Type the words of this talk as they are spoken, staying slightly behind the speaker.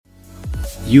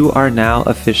You are now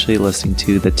officially listening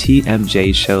to the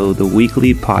TMJ Show, the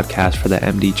weekly podcast for the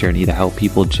MD journey to help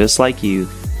people just like you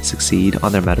succeed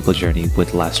on their medical journey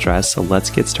with less stress. So let's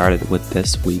get started with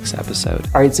this week's episode.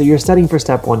 All right, so you're studying for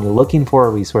step one. You're looking for a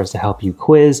resource to help you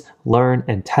quiz, learn,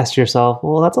 and test yourself.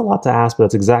 Well, that's a lot to ask, but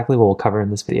that's exactly what we'll cover in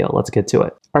this video. Let's get to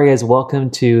it. All right, guys, welcome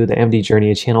to the MD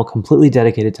Journey, a channel completely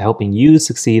dedicated to helping you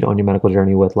succeed on your medical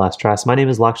journey with less stress. My name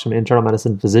is Lakshman, internal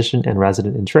medicine physician and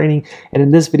resident in training. And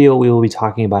in this video, we will be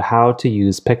talking about how to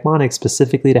use Picmonic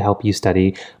specifically to help you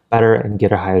study better and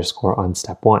get a higher score on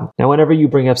step one. Now, whenever you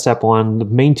bring up step one, the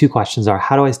main two questions are,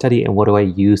 how do I study and what do I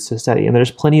use to study? And there's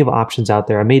plenty of options out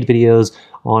there. I made videos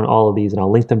on all of these and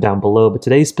I'll link them down below. But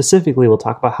today specifically, we'll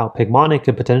talk about how Picmonic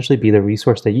could potentially be the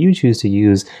resource that you choose to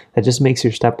use that just makes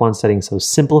your step one studying so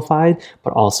simplified,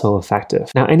 but also effective.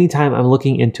 Now, anytime I'm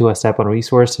looking into a step one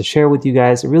resource to share with you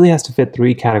guys, it really has to fit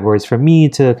three categories for me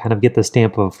to kind of get the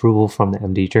stamp of approval from the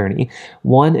MD journey.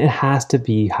 One, it has to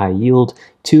be high yield.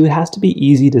 Two, it has to be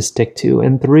easy to stick to.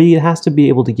 And three, it has to be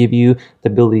able to give you the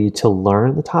ability to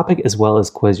learn the topic as well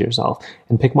as quiz yourself.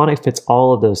 And Picmonic fits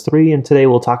all of those three. And today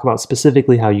we'll talk about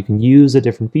specifically how you can use the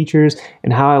different features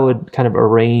and how I would kind of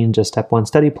arrange a step one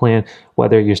study plan,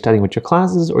 whether you're studying with your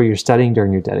classes or you're studying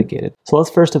during your dedicated. So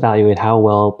let's first evaluate how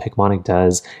well Picmonic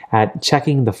does at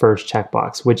checking the first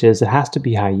checkbox, which is it has to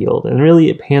be high yield. And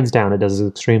really, hands down, it does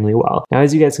extremely well. Now,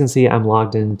 as you guys can see, I'm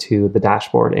logged into the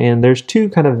dashboard, and there's two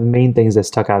kind of main things that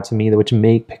stuck out to me which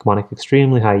make Picmonic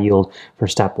extremely high yield for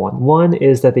step one. One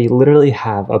is that they literally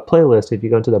have a playlist, if you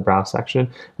go into the browse section,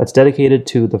 that's dedicated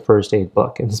to the first aid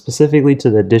book and specifically to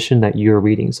the edition that you're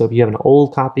reading. So if you have an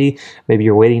old copy, maybe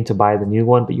you're waiting to buy the new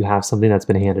one, but you have something that's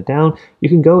been handed down, you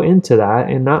can go into that,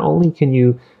 and not only can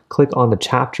you click on the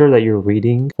chapter that you're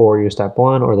reading for your step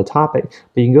one or the topic,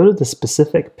 but you can go to the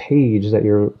specific page that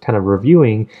you're kind of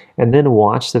reviewing and then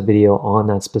watch the video on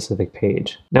that specific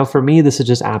page. Now, for me, this is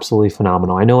just absolutely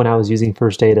phenomenal. I know when I was using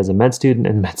first aid as a med student,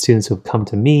 and med students who've come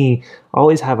to me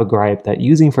always have a gripe that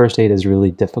using first aid is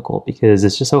really difficult because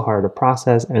it's just so hard to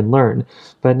process and learn.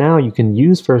 But now you can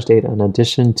use first aid in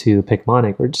addition to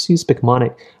Picmonic, or just use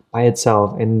Picmonic by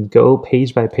itself and go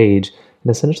page by page and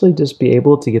essentially just be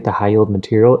able to get the high yield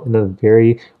material in a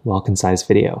very well-concise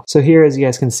video. So here, as you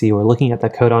guys can see, we're looking at the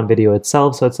codon video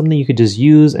itself. So it's something you could just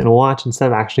use and watch instead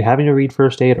of actually having to read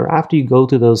first aid, or after you go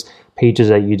through those pages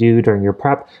that you do during your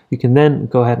prep, you can then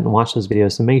go ahead and watch those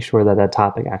videos to make sure that that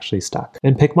topic actually stuck.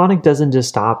 And Picmonic doesn't just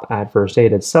stop at first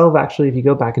aid itself. Actually, if you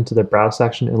go back into the browse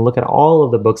section and look at all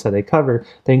of the books that they cover,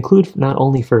 they include not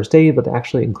only first aid, but they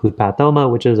actually include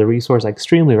Pathoma, which is a resource I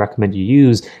extremely recommend you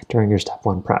use during your step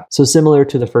one prep. So similar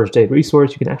to the first aid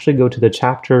resource, you can actually go to the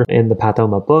chapter in the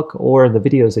Pathoma book or in the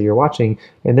videos that you're watching,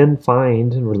 and then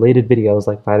find related videos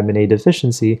like vitamin A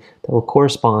deficiency that will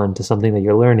correspond to something that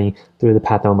you're learning through the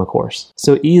Pathoma course.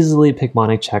 So easily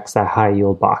Picmonic checks that high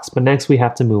yield box, but next we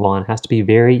have to move on. It has to be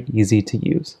very easy to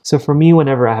use. So for me,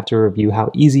 whenever I have to review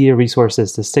how easy a resource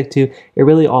is to stick to, it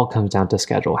really all comes down to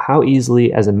schedule. How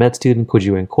easily as a med student could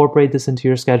you incorporate this into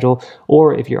your schedule?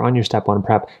 Or if you're on your step one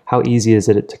prep, how easy is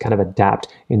it to kind of adapt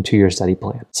into your study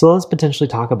plan? So let's potentially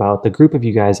talk about the group of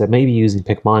you guys that may be using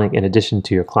Picmonic in addition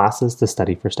to your classes to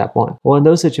study for step one. Well, in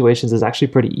those situations, it's actually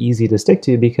pretty easy to stick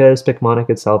to because Picmonic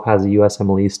itself has a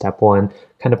USMLE step one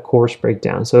kind of course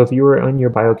breakdown. So if you were on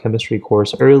your biochemistry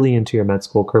course early into your med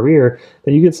school career,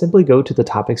 then you could simply go to the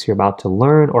topics you're about to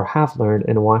learn or have learned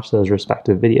and watch those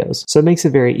respective videos. So it makes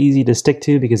it very easy to stick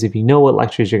to because if you know what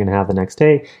lectures you're going to have the next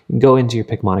day, you can go into your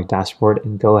Picmonic dashboard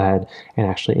and go ahead and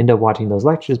actually end up watching those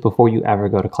lectures before you ever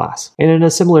go to class. And in a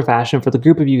similar fashion, for the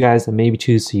group of you guys that maybe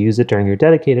choose to use it during your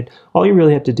dedicated, all you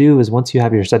really have to do is once you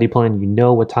have your study plan, you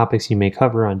know what topics you may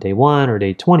cover on day 1 or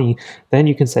day 20, then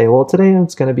you can say, well, today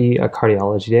it's going to be a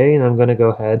cardiology day, and I'm going to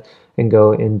go ahead and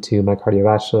go into my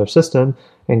cardiovascular system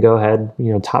and go ahead,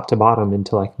 top to bottom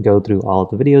until I can go through all of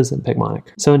the videos in Picmonic.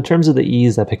 So in terms of the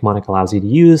ease that Picmonic allows you to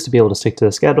use to be able to stick to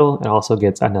the schedule, it also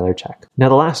gets another check. Now,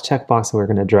 the last checkbox that we're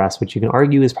going to address, which you can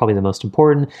argue is probably the most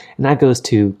important, and that goes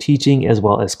to teaching as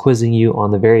well as quizzing you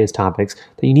on the various topics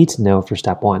that you need to know for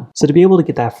step one. So to be able to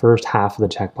get that first half of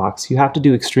the checkbox, you have to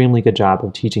do extremely good job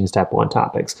of teaching step one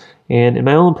topics. And in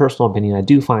my own personal opinion, I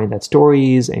do find that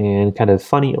stories and kind of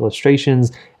funny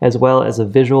illustrations, as well as a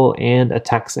visual and a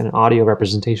text and an audio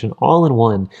representation all in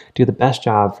one, do the best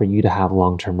job for you to have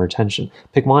long-term retention.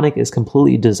 Picmonic is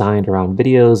completely designed around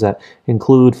videos that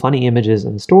include funny images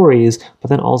and stories, but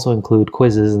then also include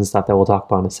quizzes and stuff that we'll talk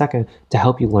about in a second to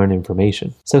help you learn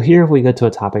information. So here, if we go to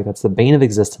a topic that's the bane of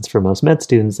existence for most med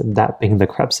students, and that being the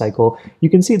Krebs cycle, you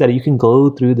can see that you can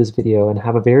go through this video and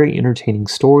have a very entertaining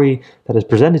story that is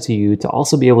presented to you to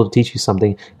also be able to teach you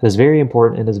something that is very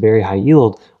important and is very high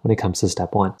yield when it comes to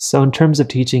step one. So in terms of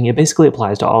teaching, it basically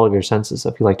applies to all of your senses. So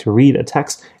if you like to read a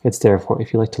text, it's there for you.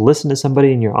 If you like to listen to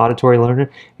somebody and you're an auditory learner,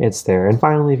 it's there. And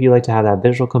finally, if you like to have that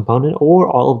visual component or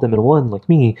all of them in one like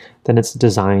me, then it's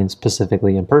designed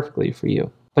specifically and perfectly for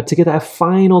you. But to get that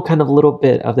final kind of little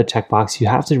bit of the checkbox, you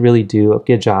have to really do a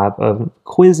good job of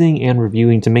quizzing and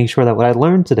reviewing to make sure that what I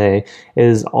learned today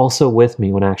is also with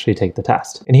me when I actually take the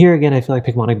test. And here again, I feel like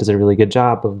Picmonic does a really good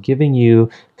job of giving you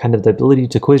kind of the ability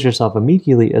to quiz yourself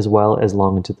immediately as well as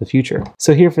long into the future.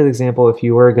 So here, for example, if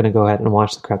you were going to go ahead and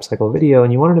watch the Krebs cycle video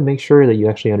and you wanted to make sure that you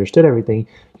actually understood everything,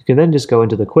 you can then just go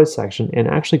into the quiz section and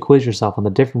actually quiz yourself on the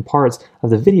different parts of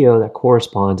the video that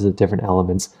correspond to the different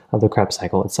elements of the Krebs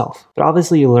cycle itself. But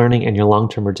obviously your learning and your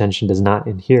long-term retention does not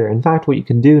end here. In fact, what you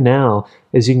can do now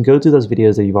is you can go through those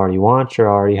videos that you've already watched or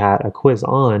already had a quiz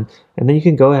on, and then you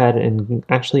can go ahead and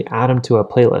actually add them to a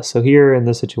playlist. So here in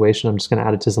this situation, I'm just going to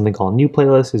add it to something called new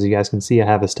playlist. As you guys can see, I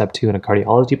have a step 2 and a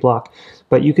cardiology block,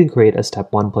 but you can create a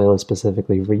step 1 playlist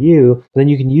specifically for you. Then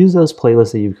you can use those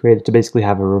playlists that you've created to basically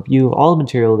have a review of all the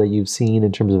material that you've seen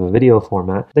in terms of a video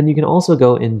format. Then you can also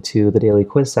go into the daily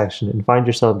quiz section and find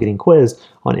yourself getting quizzed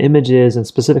on images and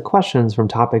specific questions from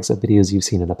topics of videos you've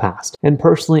seen in the past. And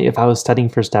personally, if I was studying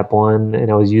for step 1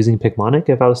 and I was using Picmonic,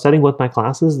 if I was studying with my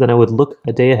classes, then I would look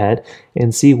a day ahead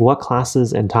and see what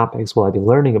classes and topics will I be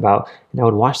learning about. And I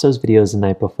would watch those videos the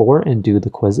night before and do the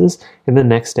quizzes. And the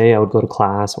next day I would go to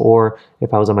class, or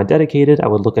if I was on my dedicated, I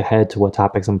would look ahead to what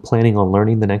topics I'm planning on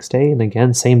learning the next day. And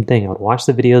again, same thing. I would watch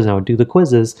the videos and I would do the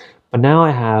quizzes. But now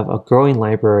I have a growing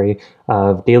library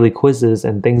of daily quizzes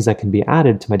and things that can be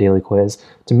added to my daily quiz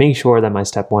to make sure that my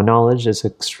step 1 knowledge is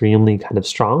extremely kind of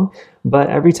strong. But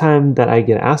every time that I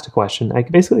get asked a question, I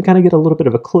basically kind of get a little bit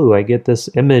of a clue. I get this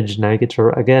image and I get to,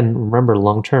 again, remember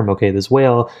long-term, okay, this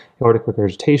whale, aortic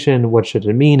regurgitation, what should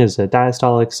it mean? Is it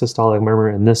diastolic, systolic murmur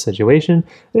in this situation?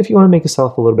 And if you want to make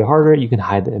yourself a little bit harder, you can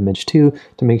hide the image too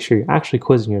to make sure you're actually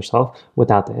quizzing yourself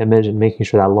without the image and making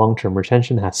sure that long-term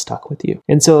retention has stuck with you.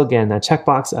 And so again, that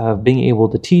checkbox of being able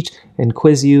to teach and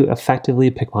quiz you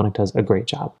effectively, Picmonic does a great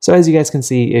job. So as you guys can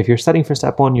see, if you're studying for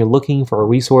step 1, you're looking for a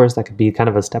resource that could be kind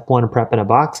of a step 1 prep in a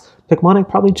box, Picmonic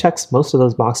probably checks most of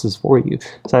those boxes for you.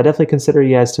 So I definitely consider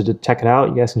you guys to check it out.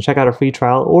 You guys can check out a free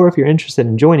trial, or if you're interested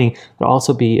in joining, there'll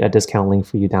also be a discount link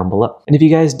for you down below. And if you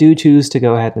guys do choose to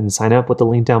go ahead and sign up with the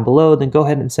link down below, then go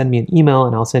ahead and send me an email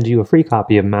and I'll send you a free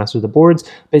copy of Master the Boards,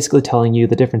 basically telling you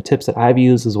the different tips that I've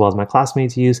used as well as my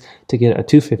classmates use to get a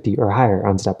 250 or higher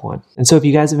on step 1. And so if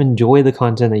you guys have enjoyed the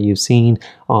content that you've seen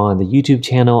on the YouTube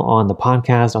channel, on the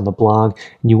podcast, on the blog,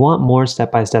 and you want more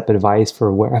step-by-step advice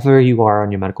for wherever you are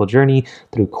on your medical journey,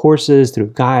 through courses, through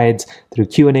guides, through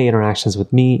Q&A interactions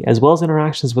with me, as well as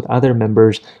interactions with other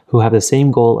members who have the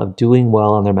same goal of doing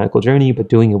well on their medical journey, but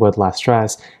doing it with less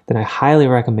stress, then I highly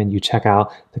recommend you check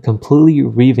out the completely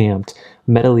revamped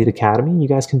MedElite Academy. You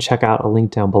guys can check out a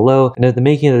link down below. And at the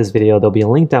making of this video, there'll be a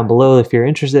link down below. If you're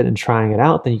interested in trying it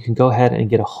out, then you can go ahead and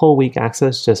get a whole week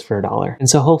access just for $1. And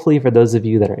so hopefully for those of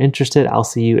you that are interested, I'll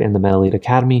see you in the MedElite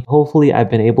Academy. Hopefully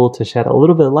I've been able to shed a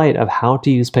little bit of light of how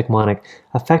to use Picmonic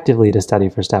effectively to study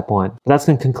for step 1. But that's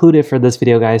going to conclude it for this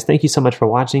video, guys. Thank you so much for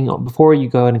watching. Before you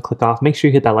go ahead and click off, make sure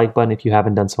you hit that like button if you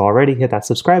haven't done so already. Hit that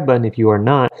subscribe button if you are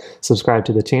not subscribed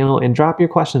to the channel, and drop your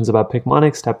questions about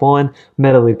Picmonic, step 1,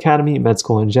 MedElite Academy, med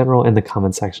school in general in the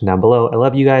comment section down below. I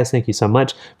love you guys. Thank you so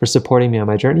much for supporting me on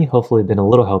my journey. Hopefully been a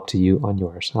little help to you on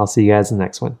yours. I'll see you guys in the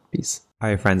next one. Peace. All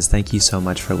right, friends, thank you so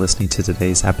much for listening to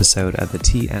today's episode of the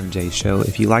TMJ Show.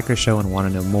 If you like our show and want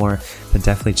to know more, then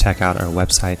definitely check out our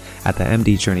website at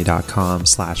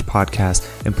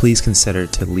themdjourney.com/podcast. And please consider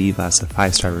to leave us a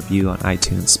 5-star review on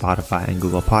iTunes, Spotify, and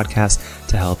Google Podcasts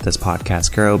to help this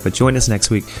podcast grow. But join us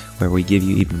next week where we give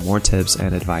you even more tips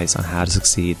and advice on how to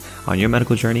succeed on your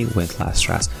medical journey with less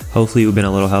stress. Hopefully we've been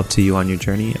a little help to you on your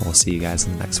journey, and we'll see you guys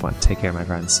in the next one. Take care, my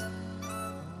friends.